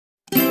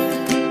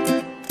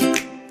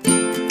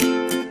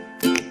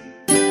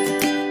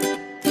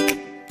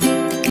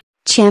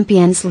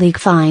Champions League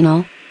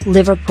final,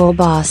 Liverpool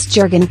boss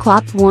Jurgen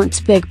Klopp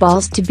wants big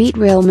balls to beat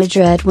Real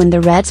Madrid when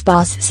the Reds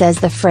boss says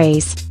the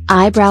phrase,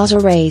 eyebrows are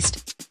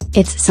raised.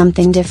 It's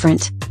something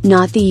different,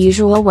 not the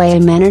usual way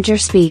a manager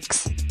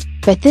speaks.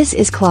 But this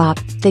is Klopp,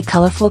 the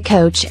colourful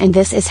coach, and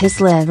this is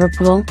his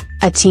Liverpool,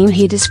 a team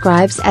he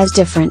describes as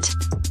different.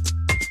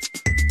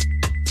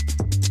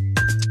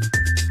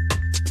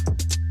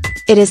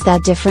 It is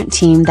that different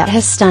team that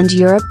has stunned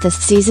Europe this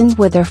season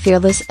with their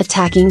fearless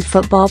attacking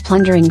football,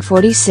 plundering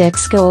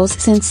 46 goals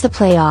since the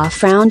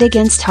playoff round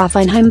against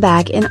Hoffenheim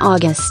back in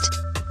August.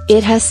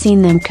 It has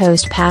seen them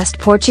coast past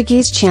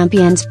Portuguese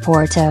champions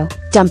Porto,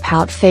 dump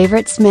out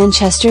favourites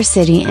Manchester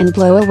City and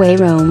blow away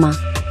Roma.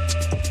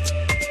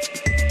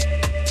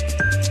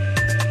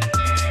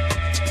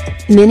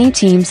 Many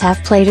teams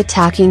have played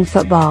attacking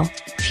football,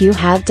 few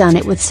have done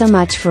it with so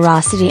much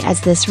ferocity as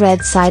this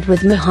Red side,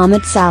 with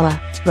Mohamed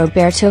Salah,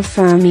 Roberto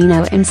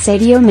Firmino and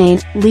Sadio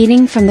Mane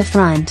leading from the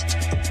front.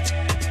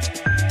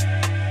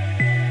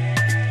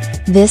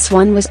 This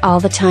one was all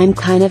the time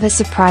kind of a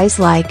surprise,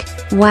 like,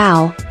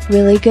 wow,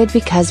 really good,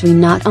 because we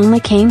not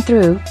only came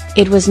through,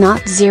 it was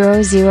not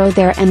 0-0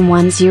 there and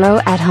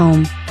 1-0 at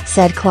home,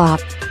 said Klopp.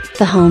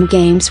 The home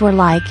games were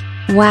like,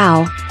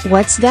 wow,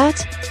 what's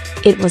that?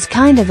 It was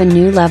kind of a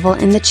new level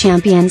in the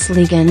Champions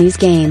League in these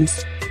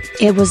games.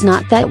 It was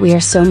not that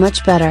we're so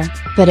much better,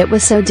 but it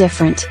was so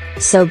different,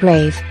 so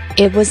brave.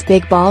 It was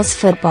big balls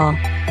football.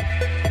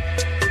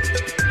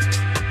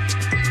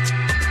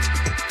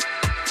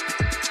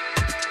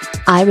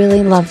 I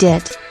really loved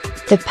it.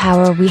 The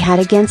power we had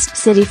against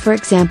City, for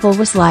example,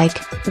 was like,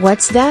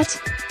 what's that?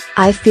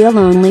 I feel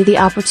only the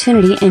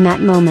opportunity in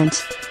that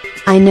moment.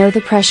 I know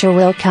the pressure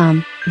will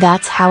come,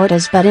 that's how it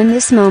is, but in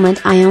this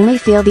moment I only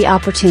feel the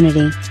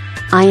opportunity.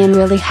 I am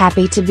really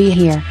happy to be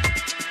here.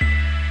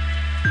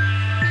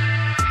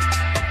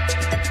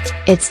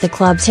 It's the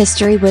club's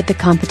history with the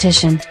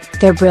competition,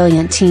 their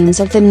brilliant teams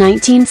of the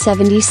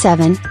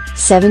 1977,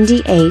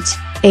 78,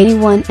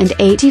 81 and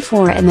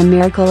 84, and the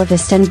miracle of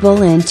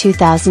Istanbul in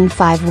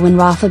 2005 when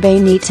Rafa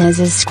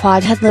Benitez's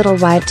squad had little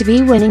right to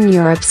be winning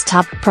Europe's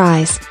top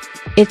prize.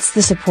 It's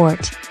the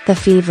support, the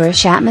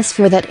feverish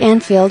atmosphere that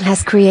Anfield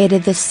has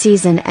created this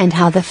season, and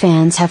how the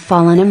fans have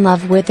fallen in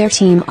love with their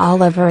team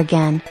all over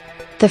again.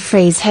 The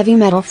phrase heavy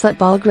metal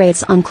football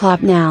grates on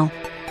Klopp now.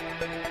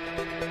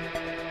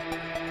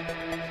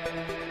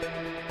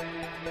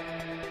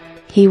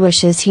 He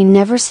wishes he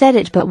never said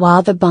it, but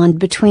while the bond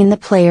between the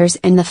players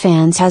and the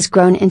fans has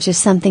grown into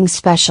something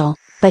special,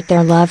 but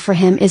their love for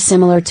him is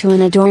similar to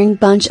an adoring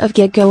bunch of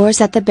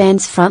gig-goers at the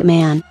band's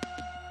frontman.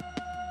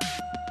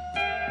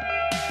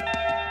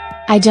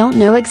 I don't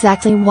know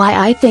exactly why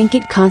I think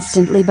it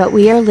constantly, but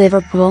we are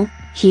Liverpool,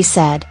 he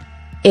said.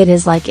 It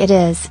is like it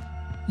is.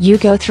 You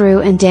go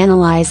through and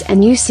analyze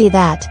and you see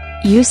that,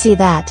 and you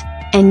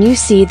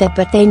see that,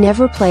 but they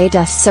never played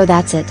us, so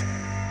that's it.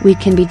 We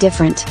can be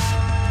different.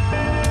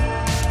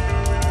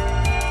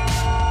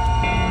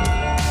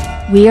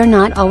 We are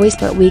not always,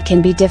 but we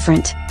can be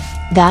different.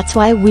 That's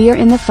why we are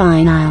in the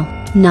final,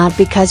 not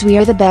because we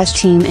are the best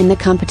team in the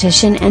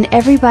competition and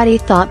everybody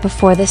thought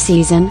before the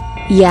season,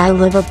 yeah,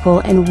 Liverpool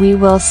and we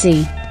will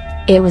see.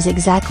 It was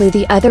exactly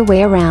the other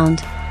way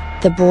around.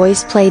 The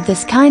boys played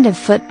this kind of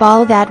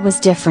football that was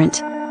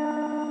different.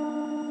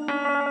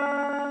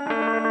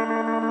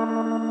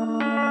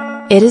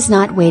 It is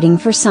not waiting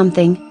for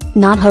something,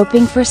 not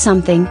hoping for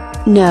something,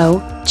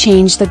 no,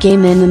 change the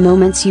game in the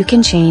moments you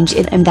can change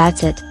it, and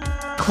that's it.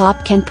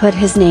 Klopp can put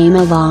his name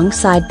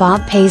alongside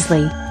Bob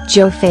Paisley,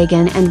 Joe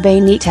Fagan and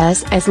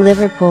Benitez as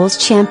Liverpool's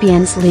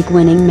Champions League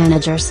winning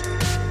managers.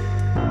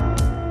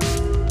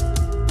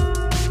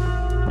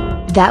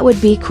 That would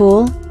be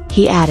cool,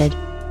 he added.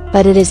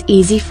 But it is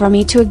easy for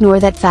me to ignore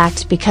that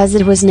fact because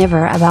it was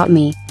never about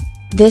me.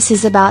 This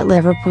is about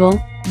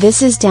Liverpool,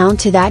 this is down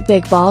to that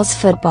big balls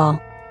football.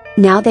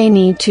 Now they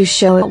need to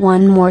show it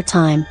one more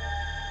time.